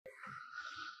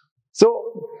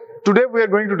So today we are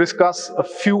going to discuss a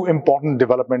few important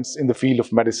developments in the field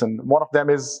of medicine. One of them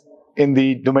is in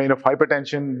the domain of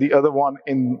hypertension, the other one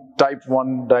in type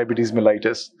 1 diabetes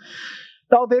mellitus.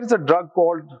 Now there is a drug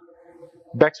called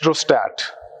Baxdrostat.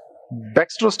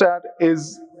 Baxdrostat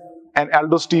is an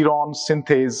aldosterone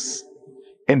synthase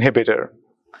inhibitor.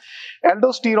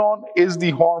 Aldosterone is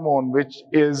the hormone which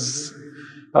is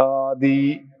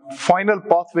the final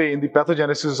pathway in the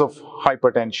pathogenesis of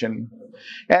hypertension.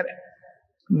 And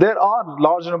there are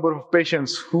large number of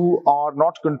patients who are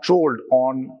not controlled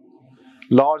on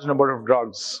large number of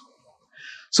drugs.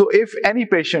 So if any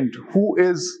patient who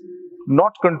is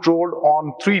not controlled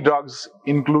on 3 drugs,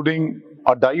 including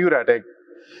a diuretic,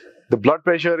 the blood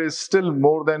pressure is still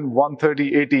more than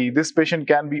 130/80, this patient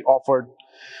can be offered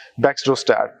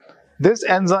Baxdrostat. This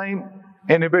enzyme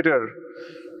inhibitor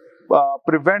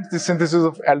prevents the synthesis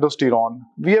of aldosterone.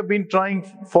 We have been trying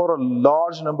for a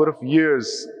large number of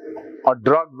years a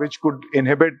drug which could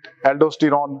inhibit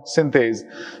aldosterone synthase.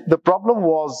 The problem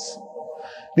was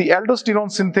the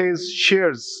aldosterone synthase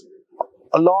shares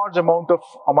a large amount of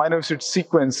amino acid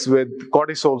sequence with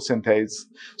cortisol synthase.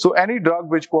 So any drug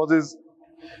which causes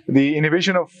the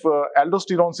inhibition of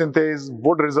aldosterone synthase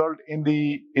would result in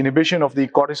the inhibition of the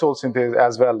cortisol synthase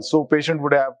as well. So patient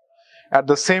would have at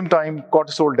the same time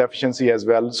cortisol deficiency as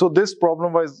well. So this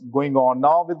problem was going on.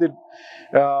 Now with the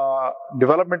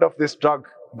development of this drug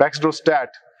Baxdrostat,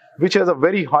 which has a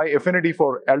very high affinity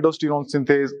for aldosterone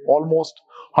synthase, almost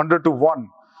 100 to 1.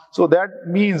 So that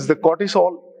means the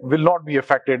cortisol will not be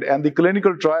affected, and the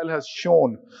clinical trial has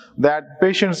shown that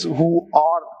patients who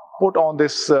are put on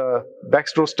this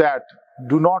Baxdrostat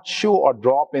do not show a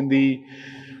drop in the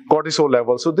cortisol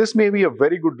level. So this may be a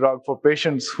very good drug for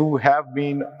patients who have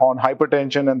been on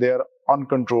hypertension and they are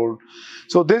uncontrolled.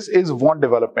 So this is one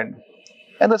development.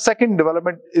 And the second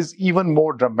development is even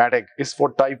more dramatic, is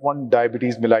for type 1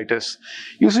 diabetes mellitus.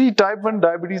 You see, type 1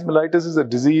 diabetes mellitus is a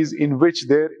disease in which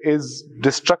there is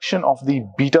destruction of the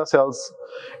beta cells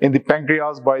in the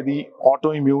pancreas by the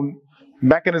autoimmune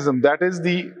mechanism. That is,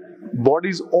 the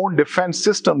body's own defense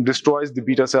system destroys the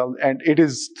beta cell, and it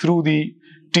is through the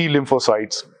T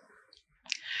lymphocytes.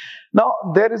 Now,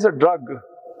 there is a drug,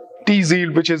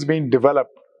 Tzield, which has been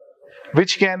developed,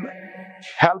 which can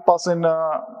help us in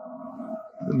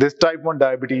this type 1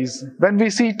 diabetes. When we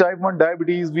see type 1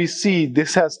 diabetes, we see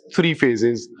this has 3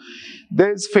 phases.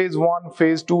 There is phase 1,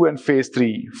 phase 2, and phase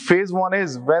 3. Phase 1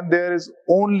 is when there is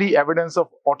only evidence of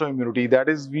autoimmunity. That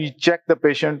is, we check the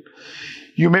patient.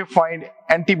 You may find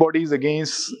antibodies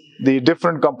against the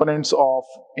different components of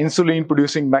insulin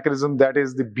producing mechanism, that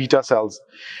is the beta cells.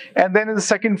 And then in the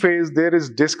second phase, there is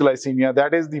dysglycemia.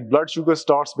 That is, the blood sugar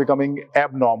starts becoming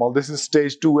abnormal. This is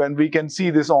stage 2, and we can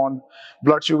see this on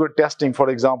blood sugar testing. For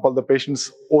example, the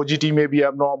patient's OGT may be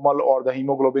abnormal, or the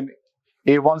hemoglobin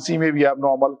A1C may be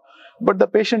abnormal, but the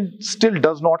patient still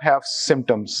does not have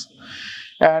symptoms.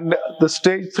 And the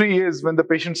stage 3 is when the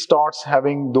patient starts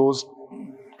having those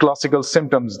classical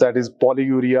symptoms, that is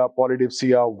polyuria,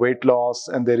 polydipsia, weight loss,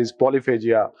 and there is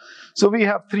polyphagia. So we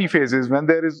have 3 phases. When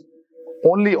there is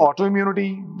only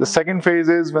autoimmunity, the second phase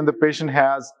is when the patient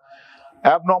has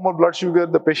abnormal blood sugar,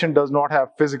 the patient does not have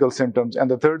physical symptoms,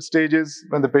 and the third stage is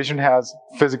when the patient has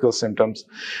physical symptoms.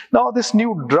 Now this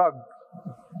new drug,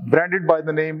 branded by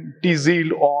the name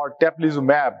Tzield or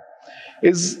Teplizomab,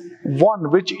 is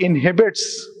one which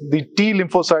inhibits the T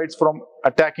lymphocytes from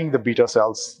attacking the beta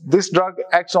cells. This drug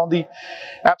acts on the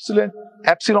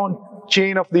epsilon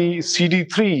chain of the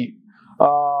CD3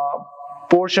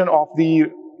 portion of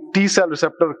the T cell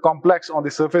receptor complex on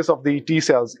the surface of the T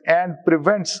cells and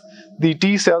prevents the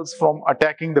T cells from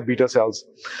attacking the beta cells.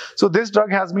 So this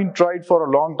drug has been tried for a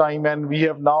long time, and we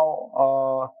have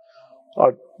now a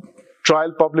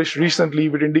trial published recently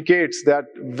which indicates that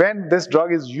when this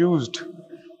drug is used,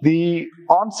 the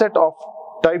onset of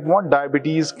type 1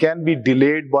 diabetes can be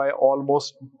delayed by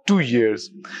almost 2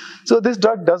 years. So this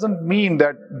drug doesn't mean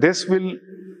that this will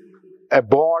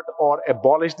abort or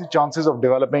abolish the chances of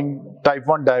developing type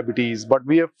 1 diabetes, but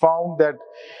we have found that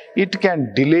it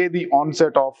can delay the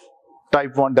onset of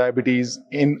type 1 diabetes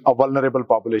in a vulnerable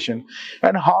population.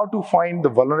 And how to find the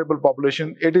vulnerable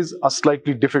population, it is a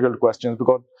slightly difficult question,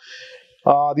 because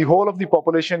the whole of the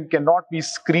population cannot be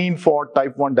screened for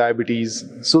type 1 diabetes.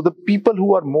 So the people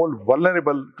who are more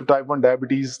vulnerable to type 1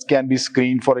 diabetes can be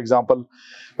screened. For example,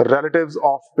 relatives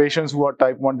of patients who are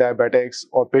type 1 diabetics,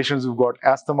 or patients who've got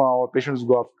asthma, or patients who've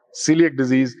got celiac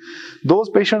disease. Those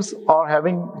patients are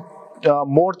having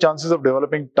more chances of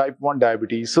developing type 1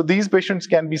 diabetes. So these patients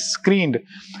can be screened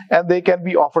and they can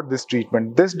be offered this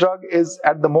treatment. This drug is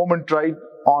at the moment tried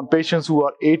on patients who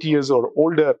are 8 years or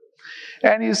older.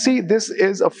 And you see, this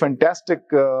is a fantastic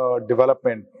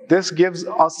development. This gives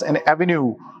us an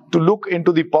avenue to look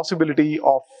into the possibility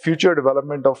of future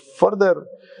development of further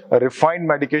refined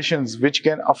medications which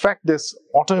can affect this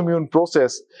autoimmune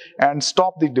process and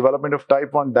stop the development of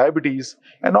type 1 diabetes.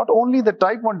 And not only the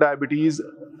type 1 diabetes,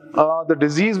 the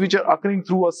disease which are occurring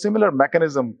through a similar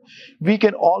mechanism, we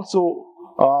can also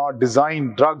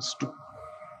design drugs to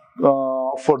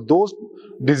for those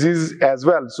diseases as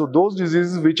well. So those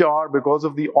diseases which are because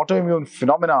of the autoimmune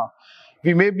phenomena,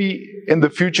 we may be in the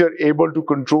future able to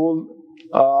control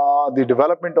the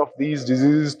development of these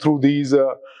diseases through these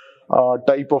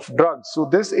type of drugs. So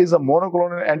this is a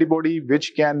monoclonal antibody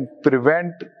which can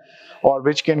prevent or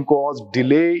which can cause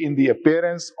delay in the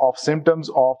appearance of symptoms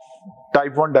of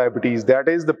type 1 diabetes. That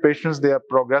is, the patients, they are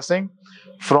progressing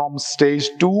from stage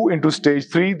 2 into stage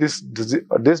 3.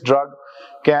 This drug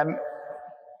can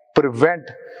prevent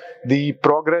the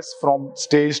progress from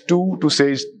stage 2 to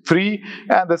stage 3,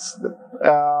 and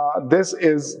this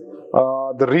is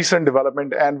the recent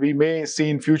development, and we may see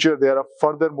in future there are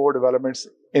further more developments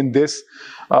in this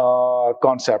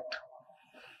concept.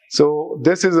 So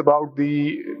this is about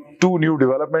the two new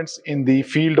developments in the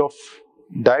field of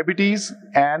diabetes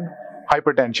and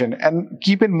hypertension. And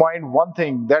keep in mind one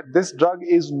thing, that this drug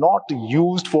is not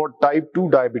used for type 2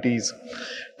 diabetes.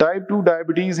 Type 2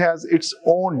 diabetes has its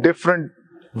own different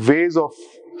ways of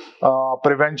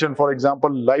prevention, for example,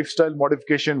 lifestyle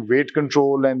modification, weight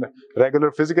control, and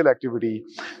regular physical activity.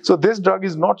 So this drug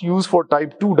is not used for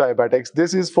type 2 diabetics.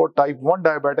 This is for type 1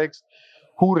 diabetics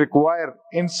who require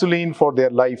insulin for their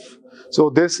life. So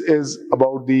this is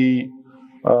about the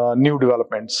new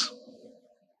developments.